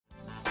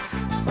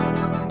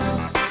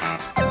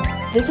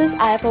This is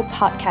IFO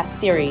Podcast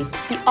Series,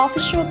 the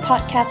official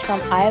podcast from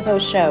IFO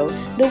Show,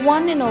 the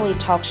one and only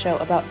talk show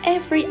about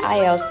every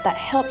IELTS that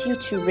help you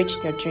to reach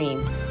your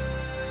dream.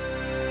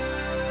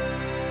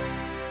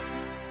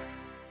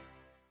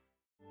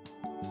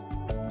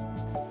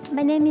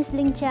 My name is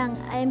Linh Trang.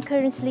 I am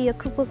currently a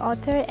cookbook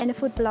author and a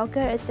food blogger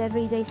at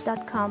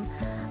SavouryDays.com.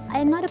 I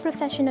am not a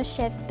professional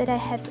chef, but I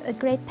have a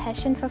great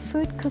passion for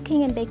food,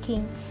 cooking and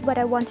baking. What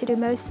I want to do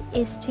most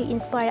is to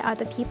inspire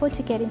other people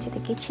to get into the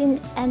kitchen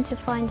and to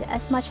find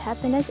as much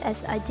happiness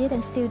as I did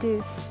and still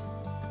do.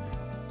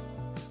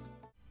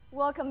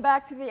 Welcome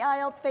back to the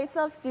IELTS Face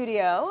Off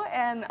studio,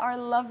 and our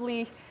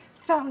lovely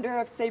founder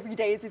of Savoury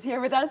Days is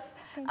here with us.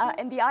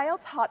 And the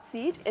IELTS Hot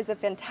Seat is a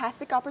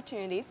fantastic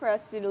opportunity for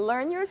us to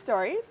learn your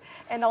stories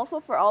and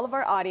also for all of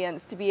our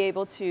audience to be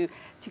able to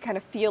kind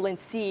of feel and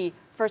see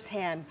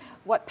firsthand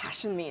what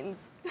passion means.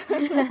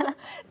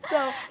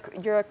 So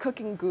you're a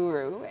cooking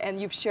guru and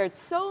you've shared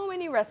so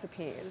many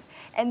recipes,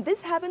 and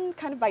this happened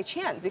kind of by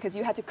chance because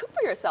you had to cook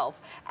for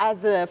yourself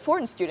as a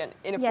foreign student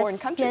in a foreign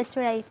country. Yes,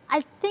 right.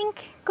 I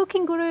think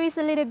cooking guru is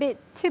a little bit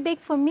too big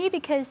for me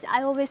because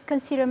I always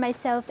consider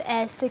myself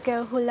as a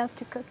girl who loves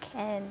to cook,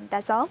 and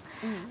that's all.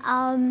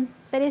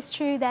 But it's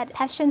true that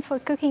passion for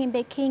cooking and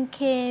baking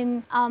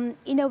came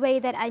in a way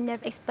that I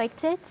never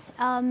expected.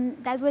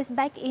 That was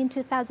back in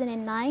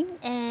 2009,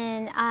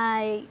 and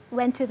I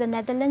went to the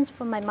Netherlands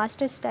for my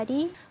master's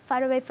study,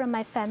 far away from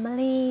my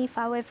family,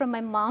 far away from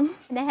my mom,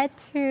 and I had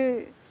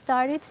to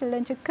start to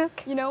learn to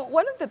cook. You know,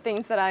 one of the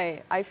things that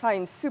I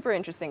find super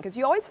interesting, because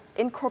you always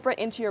incorporate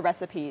into your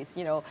recipes,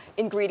 you know,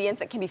 ingredients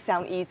that can be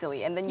found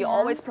easily, and then you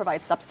always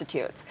provide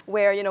substitutes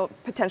where, you know,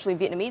 potentially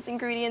Vietnamese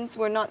ingredients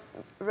were not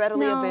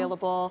readily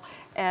available,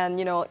 and,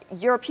 you know,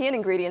 European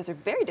ingredients are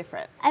very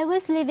different. I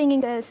was living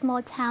in a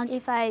small town.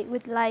 If I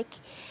would like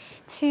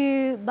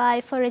to buy,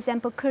 for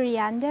example,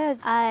 coriander,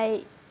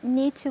 I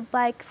need to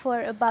bike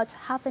for about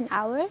half an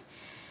hour.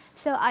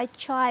 So I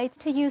tried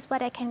to use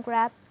what I can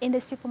grab in the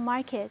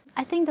supermarket.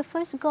 I think the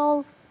first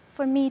goal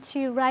for me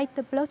to write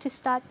the blog, to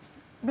start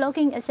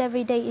blogging as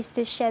every day, is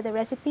to share the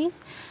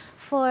recipes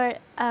for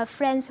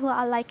friends who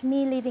are like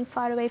me, living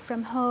far away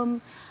from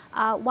home,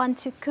 want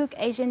to cook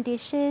Asian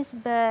dishes,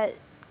 but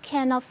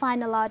cannot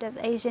find a lot of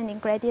Asian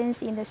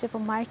ingredients in the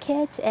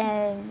supermarket,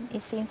 and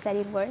it seems that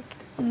it worked.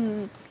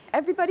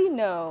 Everybody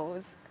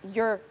knows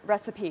your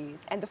recipes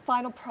and the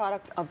final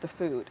product of the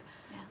food.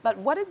 But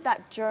what is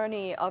that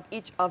journey of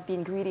each of the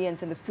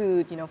ingredients in the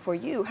food, you know, for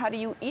you? How do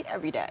you eat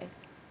every day?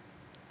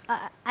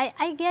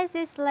 I guess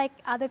it's like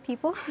other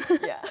people.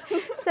 Yeah.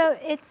 So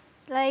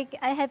it's like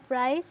I have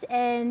rice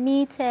and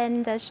meat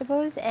and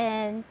vegetables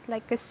and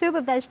like a soup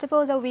of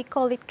vegetables, or we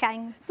call it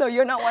canh. So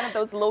you're not one of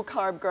those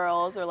low-carb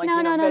girls or like,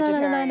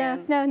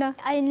 vegetarian? No.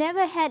 I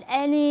never had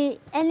any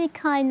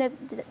kind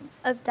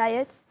of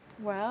diets.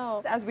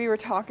 Wow. As we were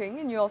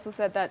talking, and you also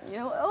said that, you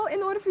know,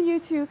 in order for you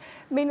to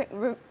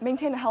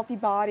maintain a healthy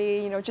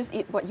body, you know, just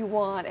eat what you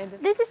want. And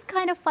this is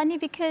kind of funny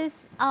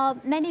because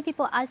many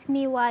people ask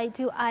me why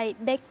do I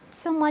bake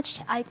so much,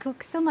 I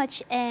cook so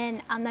much,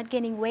 and I'm not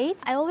gaining weight.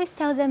 I always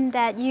tell them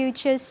that you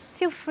just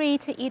feel free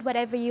to eat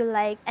whatever you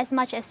like, as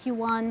much as you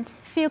want,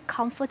 feel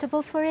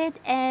comfortable for it,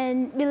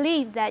 and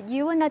believe that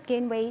you will not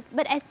gain weight.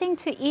 But I think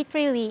to eat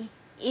freely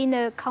in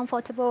a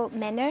comfortable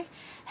manner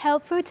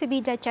help food to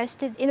be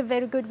digested in a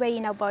very good way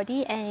in our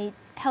body, and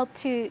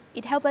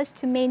it help us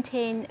to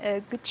maintain a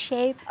good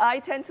shape. I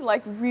tend to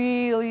like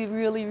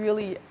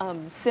really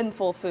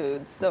sinful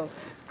foods, so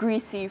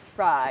greasy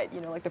fried,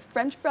 you know, like the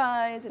French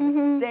fries and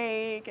the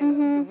steak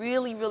and the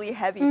really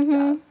heavy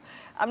stuff.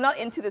 I'm not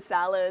into the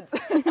salads.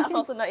 I'm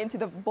also not into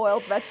the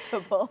boiled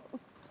vegetables.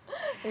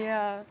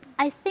 Yeah.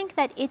 I think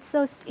that it's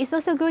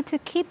also good to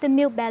keep the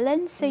meal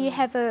balanced. So you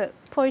have a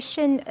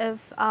portion of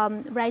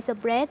rice or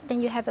bread,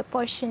 then you have a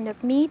portion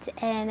of meat,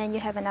 and then you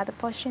have another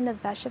portion of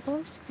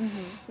vegetables.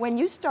 When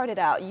you started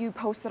out, you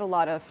posted a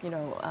lot of, you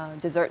know,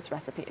 desserts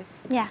recipes.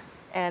 Yeah.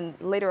 And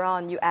later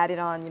on, you added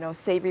on, you know,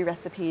 savory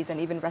recipes and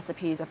even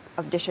recipes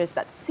of dishes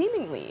that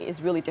seemingly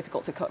is really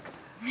difficult to cook.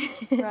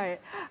 Right.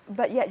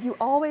 But yet you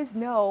always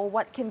know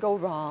what can go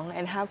wrong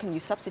and how can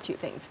you substitute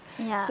things.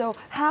 Yeah. So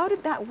how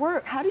did that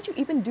work? How did you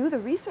even do the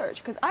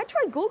research? Because I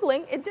tried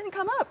Googling, it didn't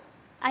come up.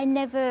 I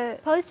never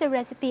post a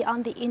recipe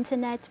on the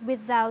internet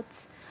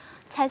without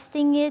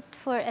testing it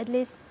for at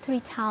least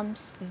 3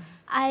 times.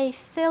 I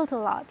failed a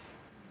lot.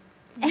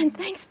 And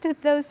thanks to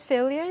those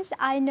failures,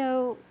 I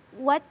know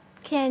what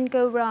can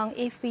go wrong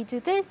if we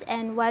do this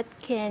and what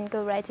can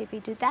go right if we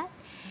do that.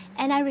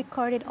 And I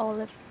recorded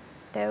all of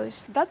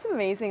those. That's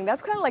amazing.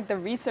 That's kind of like the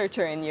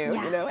researcher in you,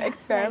 you know,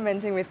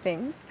 experimenting with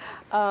things.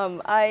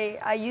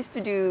 I used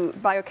to do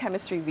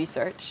biochemistry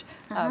research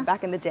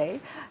back in the day,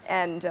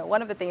 and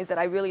one of the things that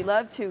I really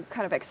loved to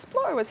kind of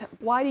explore was,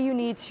 why do you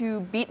need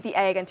to beat the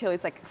egg until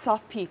it's like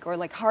soft peak or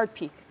like hard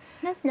peak?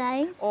 That's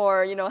nice.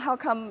 Or, you know, how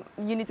come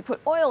you need to put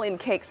oil in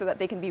cakes so that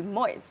they can be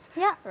moist?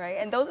 Yeah. Right?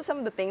 And those are some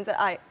of the things that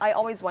I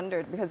always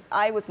wondered, because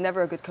I was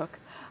never a good cook,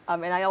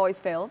 and I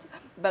always failed.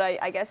 But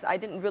I guess I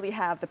didn't really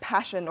have the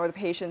passion or the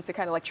patience to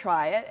kind of like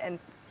try it and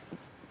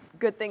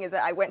good thing is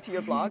that I went to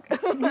your blog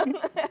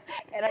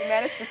and I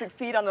managed to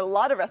succeed on a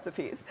lot of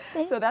recipes.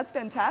 So that's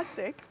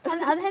fantastic.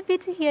 I'm happy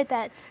to hear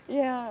that.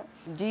 Yeah.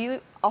 Do you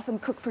often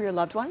cook for your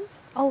loved ones?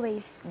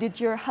 Always. Did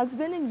your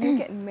husband and you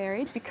get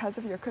married because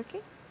of your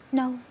cooking?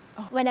 No.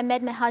 When I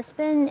met my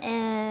husband,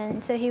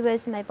 and so he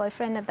was my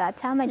boyfriend at that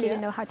time, I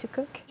didn't know how to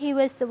cook. He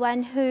was the one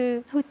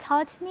who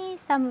taught me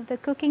some of the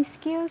cooking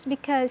skills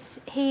because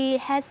he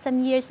had some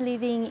years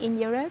living in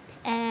Europe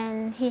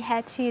and he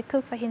had to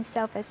cook for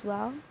himself as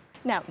well.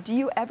 Now, do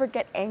you ever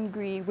get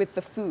angry with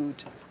the food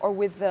or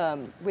with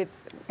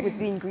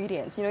the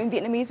ingredients? You know, in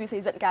Vietnamese we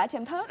say "giận cá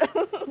chém thớt."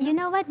 You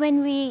know what? When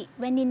we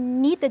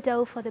knead the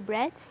dough for the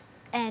breads,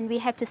 and we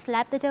have to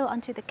slap the dough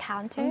onto the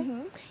counter,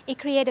 it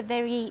creates a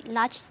very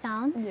large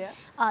sound. Yeah.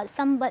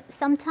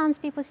 Sometimes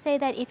people say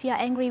that if you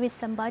are angry with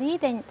somebody,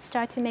 then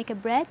start to make a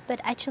bread. But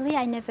actually,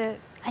 I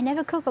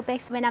never cook or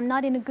bake when I'm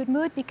not in a good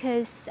mood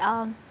because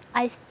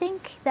I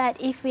think that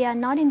if we are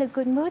not in a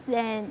good mood,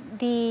 then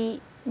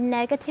the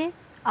negative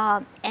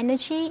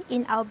energy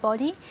in our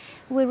body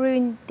will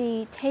ruin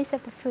the taste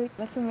of the food.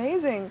 That's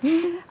amazing.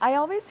 I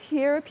always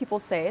hear people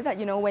say that,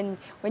 you know,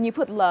 when you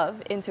put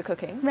love into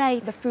cooking,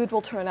 the food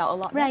will turn out a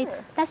lot better.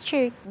 Right, that's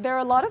true. There are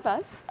a lot of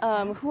us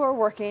who are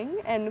working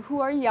and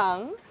who are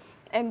young,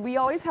 and we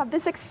always have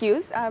this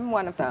excuse. I'm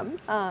one of them,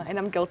 and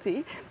I'm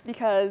guilty,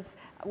 because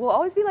we'll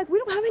always be like, we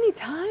don't have any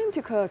time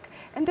to cook,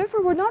 and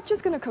therefore we're not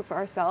just going to cook for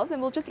ourselves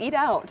and we'll just eat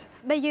out.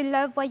 But you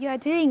love what you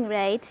are doing,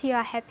 right? You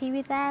are happy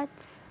with that?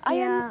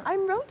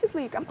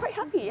 I'm quite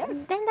happy,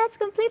 yes. Then that's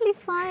completely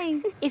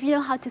fine. If you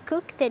know how to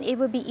cook, then it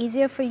will be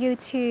easier for you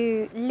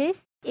to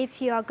live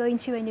if you are going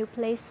to a new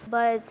place.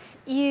 But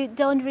you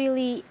don't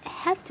really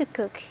have to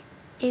cook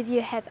if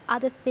you have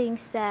other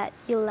things that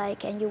you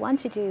like and you want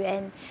to do.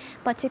 And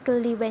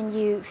particularly when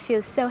you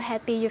feel so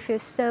happy, you feel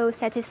so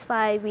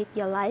satisfied with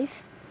your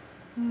life,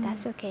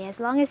 that's okay. As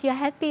long as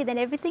you're happy, then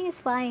everything is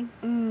fine.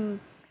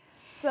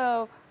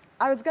 So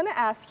I was going to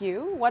ask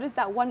you, what is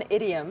that one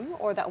idiom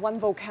or that one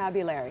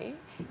vocabulary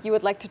you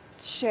would like to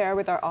share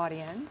with our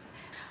audience?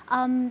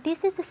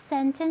 This is a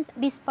sentence: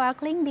 be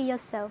sparkling, be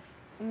yourself.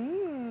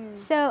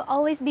 So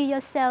always be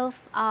yourself,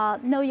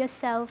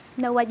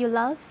 know what you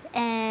love,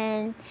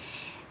 and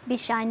be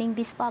shining,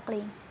 be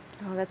sparkling.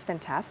 Oh, that's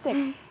fantastic.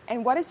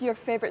 And what is your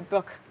favorite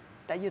book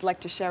that you'd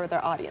like to share with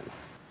our audience?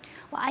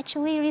 Well,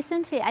 actually,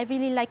 recently I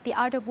really like The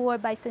Art of War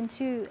by Sun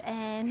Tzu,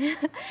 and,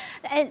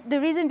 and the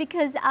reason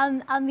because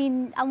I'm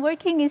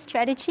working in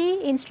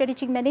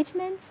strategic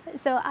management,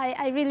 so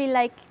I really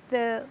like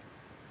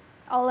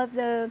all of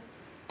the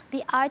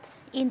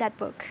arts in that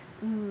book.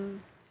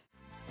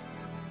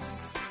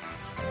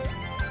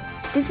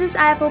 This is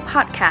IFO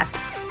Podcast.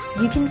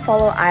 You can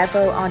follow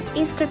IFO on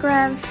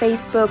Instagram,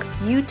 Facebook,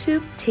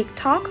 YouTube,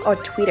 TikTok, or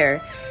Twitter.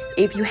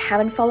 If you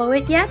haven't followed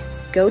it yet,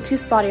 go to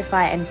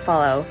Spotify and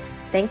follow.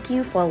 Thank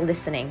you for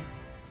listening.